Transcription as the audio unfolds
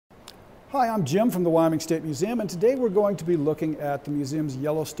Hi, I'm Jim from the Wyoming State Museum, and today we're going to be looking at the museum's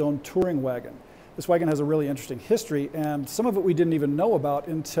Yellowstone touring wagon. This wagon has a really interesting history, and some of it we didn't even know about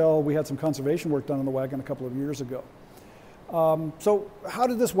until we had some conservation work done on the wagon a couple of years ago. So how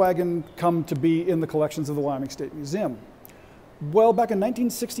did this wagon come to be in the collections of the Wyoming State Museum? Well, back in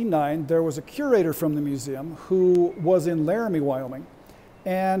 1969, there was a curator from the museum who was in Laramie, Wyoming,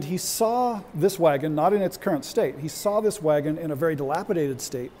 and he saw this wagon, not in its current state, he saw this wagon in a very dilapidated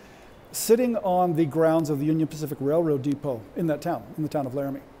state, sitting on the grounds of the Union Pacific Railroad depot in that town, in the town of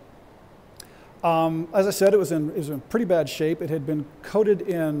Laramie. As I said, it was in pretty bad shape. It had been coated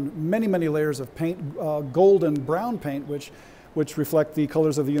in many, many layers of paint, gold and brown paint, which reflect the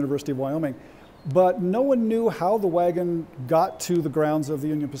colors of the University of Wyoming. But no one knew how the wagon got to the grounds of the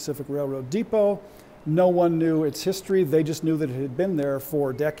Union Pacific Railroad depot. No one knew its history. They just knew that it had been there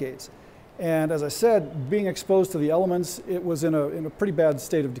for decades. And as I said, being exposed to the elements, it was in a pretty bad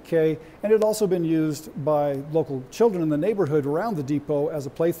state of decay, and it had also been used by local children in the neighborhood around the depot as a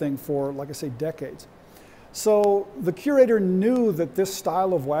plaything for, like I say, decades. So the curator knew that this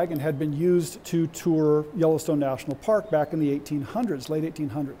style of wagon had been used to tour Yellowstone National Park back in the 1800s, late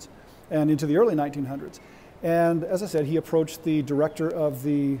 1800s, and into the early 1900s. And as I said, he approached the director of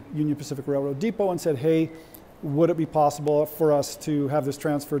the Union Pacific Railroad depot and said, hey, would it be possible for us to have this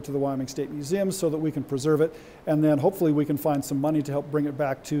transferred to the Wyoming State Museum so that we can preserve it, and then hopefully we can find some money to help bring it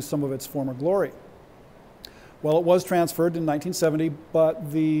back to some of its former glory? Well, it was transferred in 1970,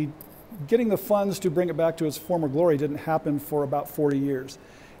 but getting the funds to bring it back to its former glory didn't happen for about 40 years.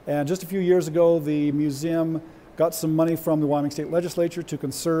 And just a few years ago, the museum got some money from the Wyoming State Legislature to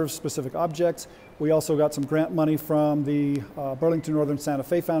conserve specific objects. We also got some grant money from the Burlington Northern Santa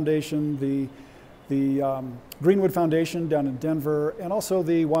Fe Foundation, the Greenwood Foundation down in Denver, and also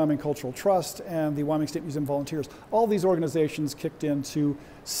the Wyoming Cultural Trust and the Wyoming State Museum Volunteers. All these organizations kicked in to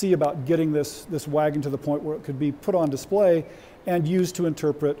see about getting this wagon to the point where it could be put on display and used to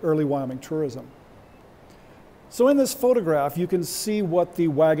interpret early Wyoming tourism. So in this photograph, you can see what the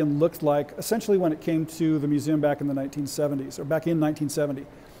wagon looked like essentially when it came to the museum back in the 1970s, or back in 1970.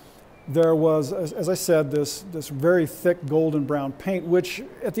 There was, as I said, this very thick golden brown paint, which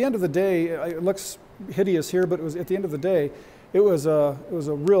at the end of the day, it looks hideous here, but it was, at the end of the day, it was a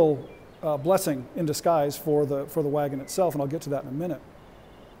real blessing in disguise for the wagon itself, and I'll get to that in a minute.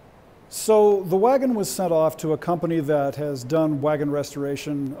 So the wagon was sent off to a company that has done wagon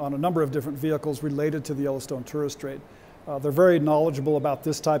restoration on a number of different vehicles related to the Yellowstone tourist trade. They're very knowledgeable about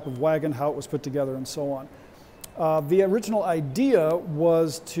this type of wagon, how it was put together, and so on. The original idea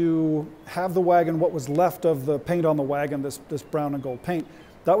was to have the wagon, what was left of the paint on the wagon, this brown and gold paint,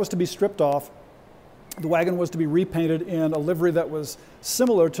 that was to be stripped off. The wagon was to be repainted in a livery that was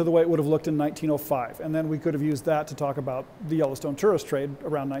similar to the way it would have looked in 1905. And then we could have used that to talk about the Yellowstone tourist trade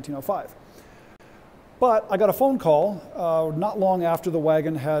around 1905. But I got a phone call not long after the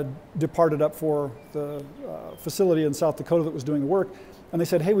wagon had departed up for the facility in South Dakota that was doing the work. And they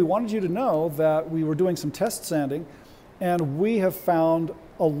said, hey, we wanted you to know that we were doing some test sanding, and we have found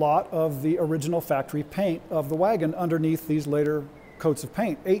a lot of the original factory paint of the wagon underneath these later coats of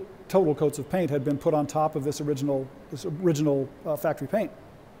paint. 8 total coats of paint had been put on top of this original factory paint.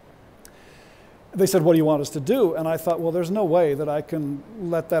 They said, what do you want us to do? And I thought, well, there's no way that I can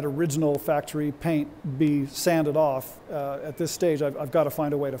let that original factory paint be sanded off at this stage. I've got to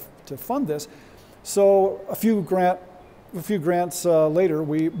find a way to fund this. So a few grants later,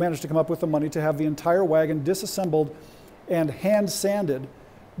 we managed to come up with the money to have the entire wagon disassembled and hand sanded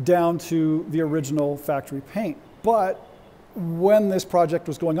down to the original factory paint. But when this project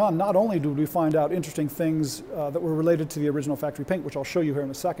was going on, not only did we find out interesting things that were related to the original factory paint, which I'll show you here in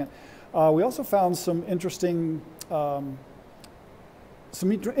a second, we also found some interesting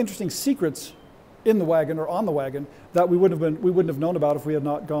secrets in the wagon, or on the wagon, that we wouldn't have known about if we had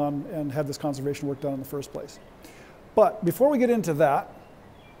not gone and had this conservation work done in the first place. But before we get into that,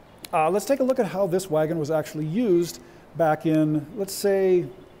 let's take a look at how this wagon was actually used back in, let's say,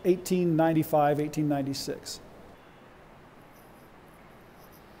 1895, 1896.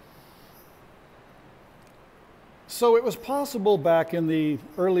 So it was possible back in the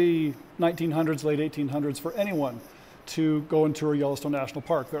early 1900s, late 1800s, for anyone to go and tour Yellowstone National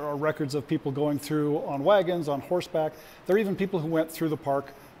Park. There are records of people going through on wagons, on horseback. There are even people who went through the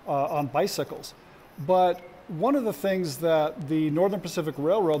park on bicycles. But one of the things that the Northern Pacific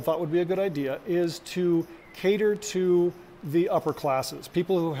Railroad thought would be a good idea is to cater to the upper classes,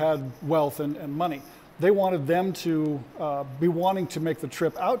 people who had wealth and money. They wanted them to be wanting to make the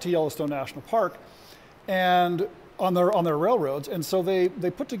trip out to Yellowstone National Park and on their railroads, and so they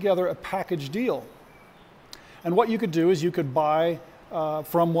put together a package deal. And what you could do is you could buy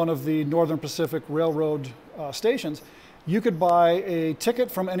from one of the Northern Pacific Railroad stations, you could buy a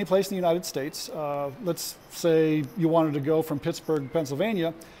ticket from any place in the United States. Let's say you wanted to go from Pittsburgh,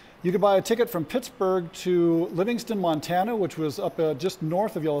 Pennsylvania. You could buy a ticket from Pittsburgh to Livingston, Montana, which was up just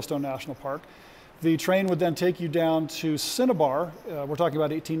north of Yellowstone National Park. The train would then take you down to Cinnabar. We're talking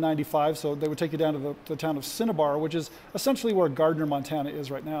about 1895, so they would take you down to the town of Cinnabar, which is essentially where Gardner, Montana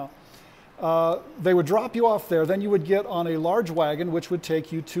is right now. They would drop you off there, then you would get on a large wagon which would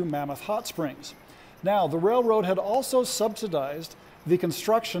take you to Mammoth Hot Springs. Now, the railroad had also subsidized the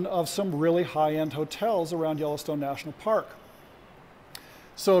construction of some really high-end hotels around Yellowstone National Park.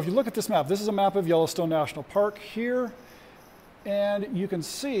 So if you look at this map, this is a map of Yellowstone National Park here, and you can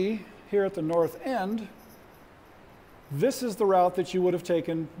see here at the north end, this is the route that you would have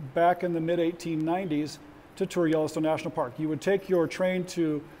taken back in the mid-1890s to tour Yellowstone National Park. You would take your train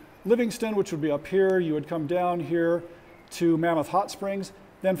to Livingston, which would be up here. You would come down here to Mammoth Hot Springs.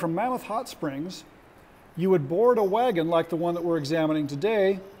 Then from Mammoth Hot Springs, you would board a wagon like the one that we're examining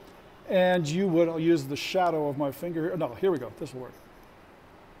today, and you would, I'll use the shadow of my finger here. No, here we go, this will work.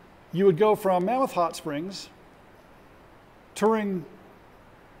 You would go from Mammoth Hot Springs, touring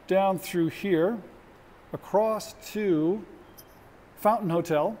down through here, across to Fountain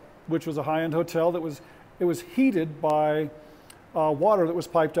Hotel, which was a high-end hotel that was heated by water that was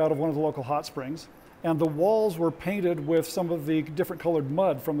piped out of one of the local hot springs, and the walls were painted with some of the different colored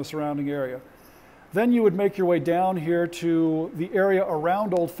mud from the surrounding area. Then you would make your way down here to the area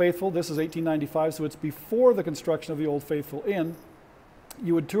around Old Faithful. This is 1895, so it's before the construction of the Old Faithful Inn.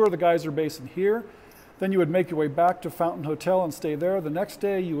 You would tour the Geyser Basin here. Then you would make your way back to Fountain Hotel and stay there. The next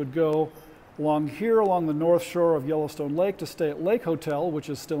day you would go along here, along the north shore of Yellowstone Lake to stay at Lake Hotel, which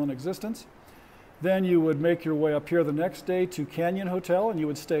is still in existence. Then you would make your way up here the next day to Canyon Hotel, and you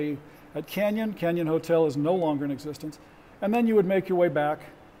would stay at Canyon. Canyon Hotel is no longer in existence. And then you would make your way back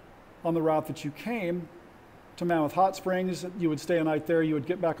on the route that you came to Mammoth Hot Springs. You would stay a night there. You would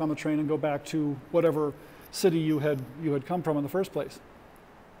get back on the train and go back to whatever city you had come from in the first place.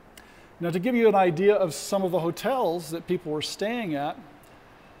 Now, to give you an idea of some of the hotels that people were staying at,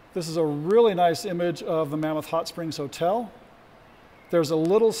 this is a really nice image of the Mammoth Hot Springs Hotel. There's a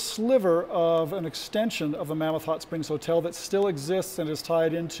little sliver of an extension of the Mammoth Hot Springs Hotel that still exists and is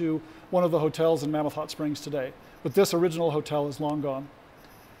tied into one of the hotels in Mammoth Hot Springs today. But this original hotel is long gone.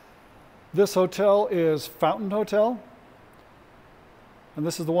 This hotel is Fountain Hotel. And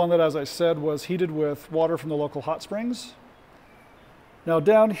this is the one that, as I said, was heated with water from the local hot springs. Now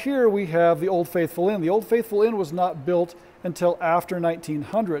down here we have the Old Faithful Inn. The Old Faithful Inn was not built until after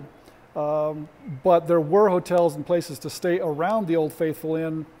 1900, but there were hotels and places to stay around the Old Faithful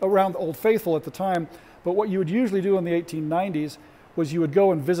Inn, around Old Faithful at the time. But what you would usually do in the 1890s was you would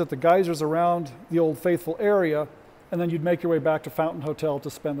go and visit the geysers around the Old Faithful area, and then you'd make your way back to Fountain Hotel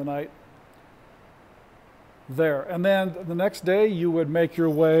to spend the night there. And then the next day you would make your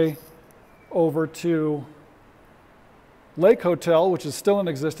way over to Lake Hotel, which is still in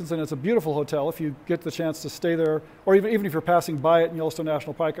existence, and it's a beautiful hotel. If you get the chance to stay there, or even if you're passing by it in Yellowstone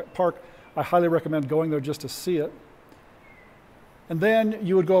National Park, I highly recommend going there just to see it. And then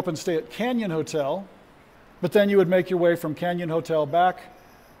you would go up and stay at Canyon Hotel, but then you would make your way from Canyon Hotel back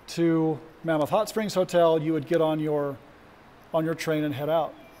to Mammoth Hot Springs Hotel. You would get on your train and head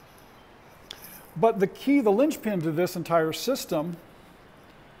out. But the key, the linchpin to this entire system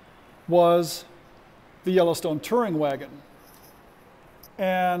was the Yellowstone touring wagon.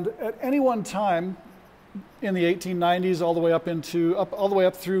 And at any one time in the 1890s all the way up through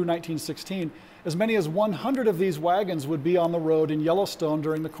 1916, as many as 100 of these wagons would be on the road in Yellowstone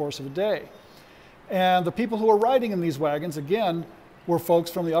during the course of a day. And the people who were riding in these wagons, again, were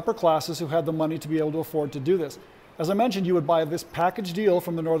folks from the upper classes who had the money to be able to afford to do this. As I mentioned, you would buy this package deal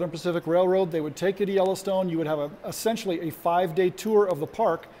from the Northern Pacific Railroad. They would take you to Yellowstone. You would have essentially a 5-day tour of the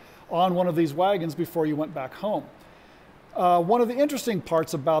park on one of these wagons before you went back home. One of the interesting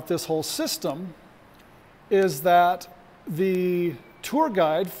parts about this whole system is that the tour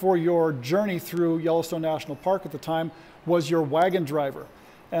guide for your journey through Yellowstone National Park at the time was your wagon driver.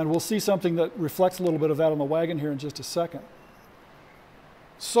 And we'll see something that reflects a little bit of that on the wagon here in just a second.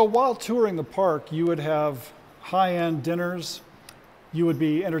 So while touring the park, you would have high-end dinners. You would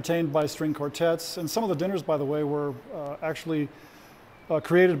be entertained by string quartets. And some of the dinners, by the way, were actually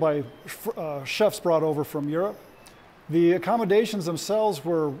created by chefs brought over from Europe. The accommodations themselves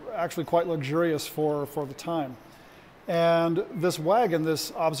were actually quite luxurious for the time. And this wagon,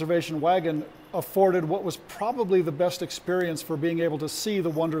 this observation wagon, afforded what was probably the best experience for being able to see the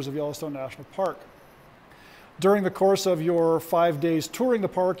wonders of Yellowstone National Park. During the course of your 5 days touring the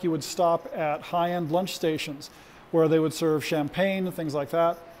park, you would stop at high-end lunch stations where they would serve champagne and things like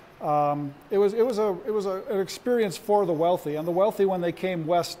that. It was an experience for the wealthy, and the wealthy, when they came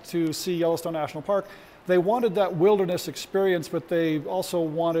west to see Yellowstone National Park, they wanted that wilderness experience, but they also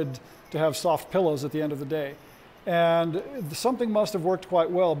wanted to have soft pillows at the end of the day. And something must have worked quite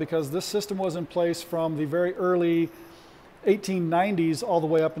well, because this system was in place from the very early 1890s all the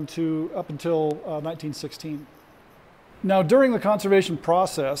way up until 1916. Now, during the conservation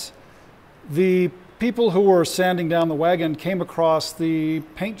process, the people who were sanding down the wagon came across the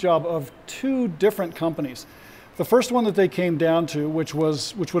paint job of two different companies. The first one that they came down to, which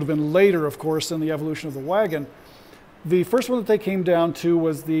would have been later, of course, in the evolution of the wagon, the first one that they came down to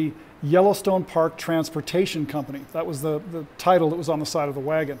was the Yellowstone Park Transportation Company. That was the title that was on the side of the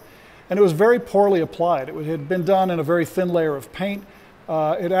wagon. And it was very poorly applied. It had been done in a very thin layer of paint.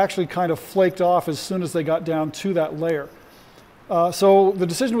 It actually kind of flaked off as soon as they got down to that layer. So the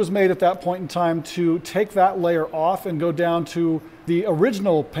decision was made at that point in time to take that layer off and go down to the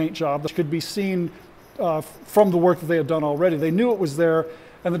original paint job that could be seen from the work that they had done already. They knew it was there,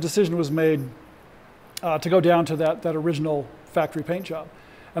 and the decision was made to go down to that original factory paint job.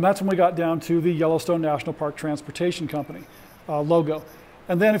 And that's when we got down to the Yellowstone National Park Transportation Company logo.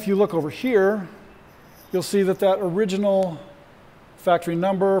 And then if you look over here, you'll see that that original factory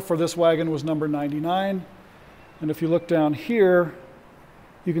number for this wagon was number 99. And if you look down here,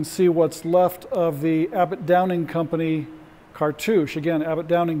 you can see what's left of the Abbott Downing Company cartouche. Again, Abbott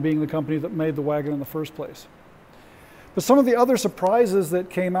Downing being the company that made the wagon in the first place. But some of the other surprises that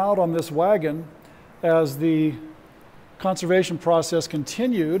came out on this wagon as the conservation process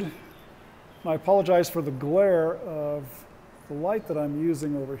continued, and I apologize for the glare of the light that I'm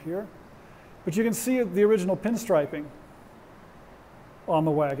using over here, but you can see the original pinstriping on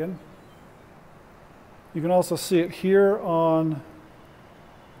the wagon. You can also see it here on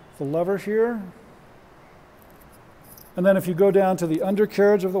the lever here. And then if you go down to the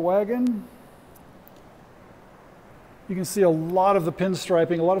undercarriage of the wagon, you can see a lot of the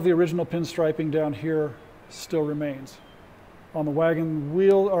pinstriping, a lot of the original pinstriping down here still remains. On the wagon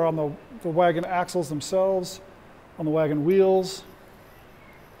wheel, or on the wagon axles themselves, on the wagon wheels.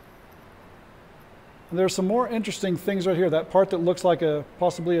 And there's some more interesting things right here. That part that looks like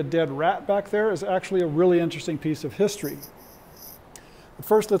possibly a dead rat back there is actually a really interesting piece of history. But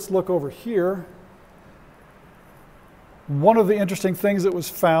first, let's look over here. One of the interesting things that was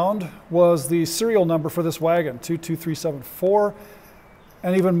found was the serial number for this wagon, 22374,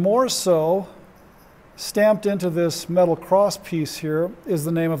 and even more so, stamped into this metal cross piece here is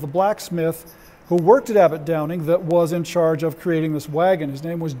the name of the blacksmith who worked at Abbott Downing that was in charge of creating this wagon. His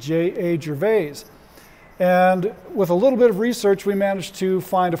name was J.A. Gervais. And with a little bit of research, we managed to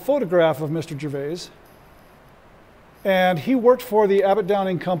find a photograph of Mr. Gervais. And he worked for the Abbott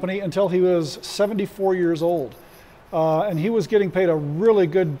Downing Company until he was 74 years old. And he was getting paid a really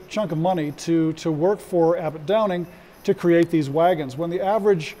good chunk of money to work for Abbott Downing to create these wagons. When the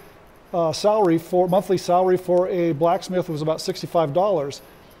average monthly salary for a blacksmith was about $65,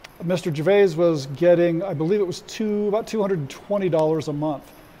 Mr. Gervais was getting, I believe it was about $220 a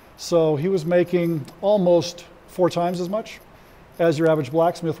month. So he was making almost 4 times as much as your average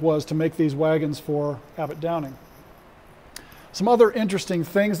blacksmith was to make these wagons for Abbott Downing. Some other interesting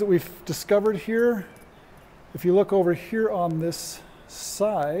things that we've discovered here. If you look over here on this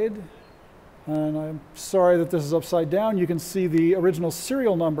side, and I'm sorry that this is upside down, you can see the original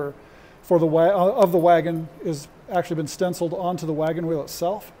serial number for of the wagon is actually been stenciled onto the wagon wheel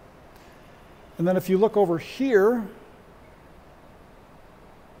itself. And then if you look over here,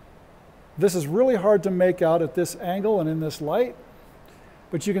 this is really hard to make out at this angle and in this light,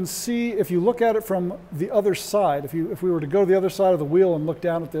 but you can see if you look at it from the other side, if we were to go to the other side of the wheel and look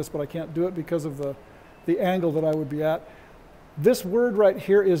down at this, but I can't do it because of the angle that I would be at, this word right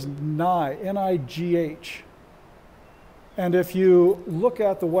here is nigh, N-I-G-H. And if you look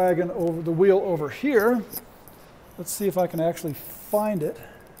at the wagon over the wheel over here, let's see if I can actually find it.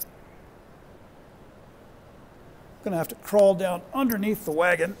 I'm going to have to crawl down underneath the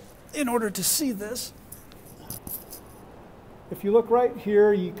wagon in order to see this. If you look right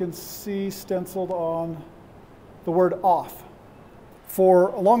here, you can see stenciled on the word off. For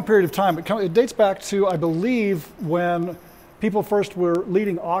a long period of time, it dates back to, I believe, when people first were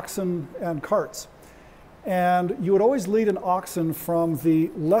leading oxen and carts. And you would always lead an oxen from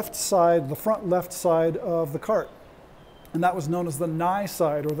the left side, the front left side of the cart. And that was known as the nigh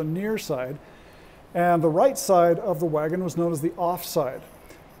side or the near side. And the right side of the wagon was known as the off side.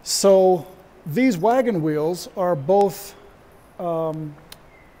 So these wagon wheels are both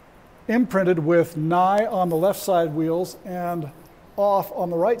imprinted with nigh on the left side wheels and off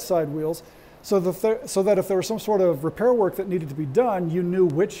on the right side wheels so that if there was some sort of repair work that needed to be done, you knew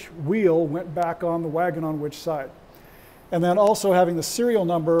which wheel went back on the wagon on which side. And then also having the serial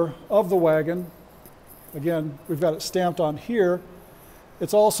number of the wagon. Again, we've got it stamped on here.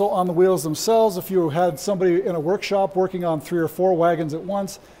 It's also on the wheels themselves. If you had somebody in a workshop working on 3 or 4 wagons at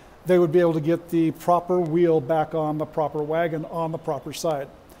once, they would be able to get the proper wheel back on the proper wagon on the proper side.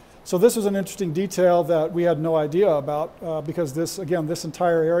 So this was an interesting detail that we had no idea about because this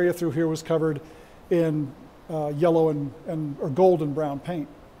entire area through here was covered in yellow or gold and brown paint.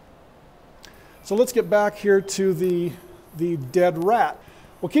 So let's get back here to the dead rat.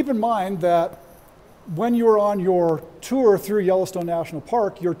 Well, keep in mind that when you were on your tour through Yellowstone National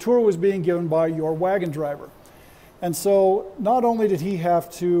Park, your tour was being given by your wagon driver. And so not only did he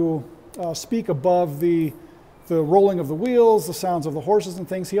have to speak above the rolling of the wheels, the sounds of the horses and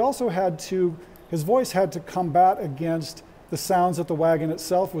things, he also had to, his voice had to combat against the sounds that the wagon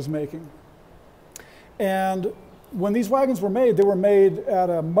itself was making. And when these wagons were made, they were made at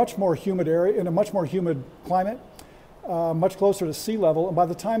a much more humid area, in a much more humid climate, much closer to sea level. And by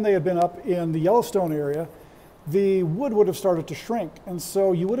the time they had been up in the Yellowstone area, the wood would have started to shrink. And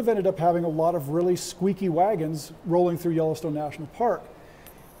so you would have ended up having a lot of really squeaky wagons rolling through Yellowstone National Park.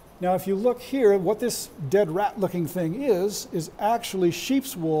 Now, if you look here, what this dead rat looking thing is actually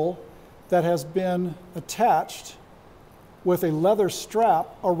sheep's wool that has been attached with a leather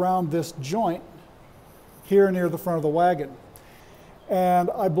strap around this joint here near the front of the wagon. And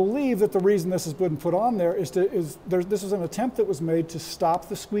I believe that the reason this has been put on there this is an attempt that was made to stop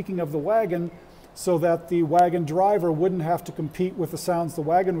the squeaking of the wagon so that the wagon driver wouldn't have to compete with the sounds the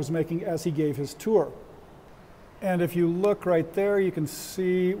wagon was making as he gave his tour. And if you look right there, you can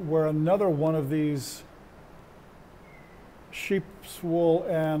see where another one of these sheep's wool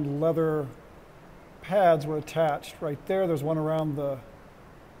and leather pads were attached. Right there, there's one around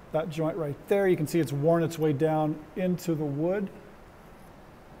that joint right there. You can see it's worn its way down into the wood.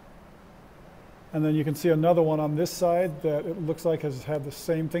 And then you can see another one on this side that it looks like has had the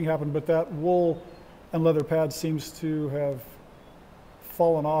same thing happen, but that wool and leather pad seems to have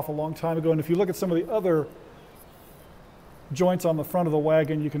fallen off a long time ago. And if you look at some of the other joints on the front of the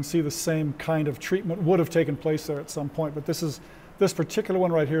wagon, you can see the same kind of treatment would have taken place there at some point. But this particular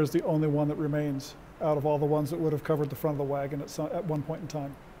one right here is the only one that remains out of all the ones that would have covered the front of the wagon at one point in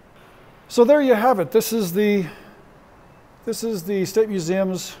time. So there you have it. This is the State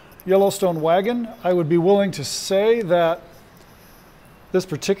Museum's Yellowstone wagon. I would be willing to say that this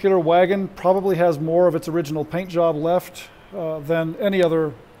particular wagon probably has more of its original paint job left than any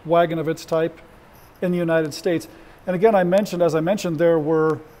other wagon of its type in the United States. And again, as I mentioned, there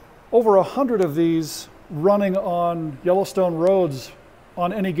were over 100 of these running on Yellowstone roads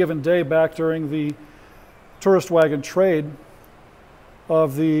on any given day back during the tourist wagon trade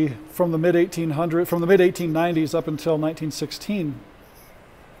from the mid-1890s up until 1916.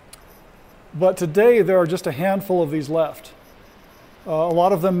 But today there are just a handful of these left. A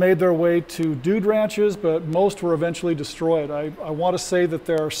lot of them made their way to dude ranches, but most were eventually destroyed. I want to say that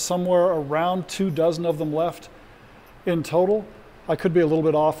there are somewhere around 24 of them left in total. I could be a little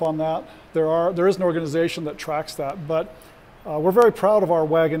bit off on that. There is an organization that tracks that, but we're very proud of our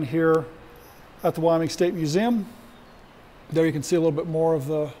wagon here at the Wyoming State Museum. There you can see a little bit more of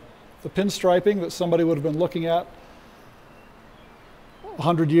the pinstriping that somebody would have been looking at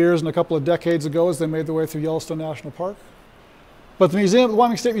 100 years and a couple of decades ago as they made their way through Yellowstone National Park. But the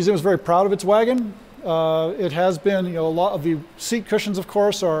Wyoming State Museum is very proud of its wagon. It has been, a lot of the seat cushions, of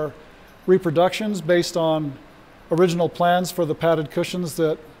course, are reproductions based on original plans for the padded cushions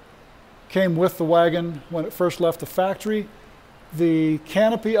that came with the wagon when it first left the factory. The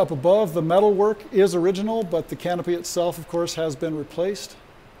canopy up above, the metal work, is original, but the canopy itself, of course, has been replaced.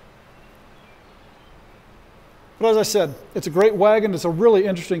 But as I said, it's a great wagon. It's a really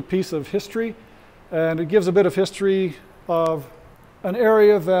interesting piece of history, and it gives a bit of history of an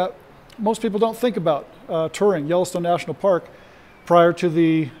area that most people don't think about touring, Yellowstone National Park, prior to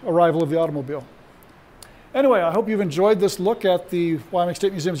the arrival of the automobile. Anyway, I hope you've enjoyed this look at the Wyoming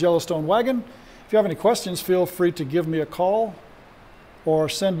State Museum's Yellowstone wagon. If you have any questions, feel free to give me a call or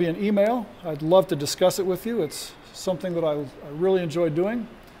send me an email. I'd love to discuss it with you. It's something that I really enjoy doing.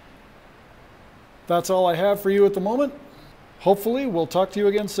 That's all I have for you at the moment. Hopefully, we'll talk to you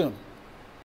again soon.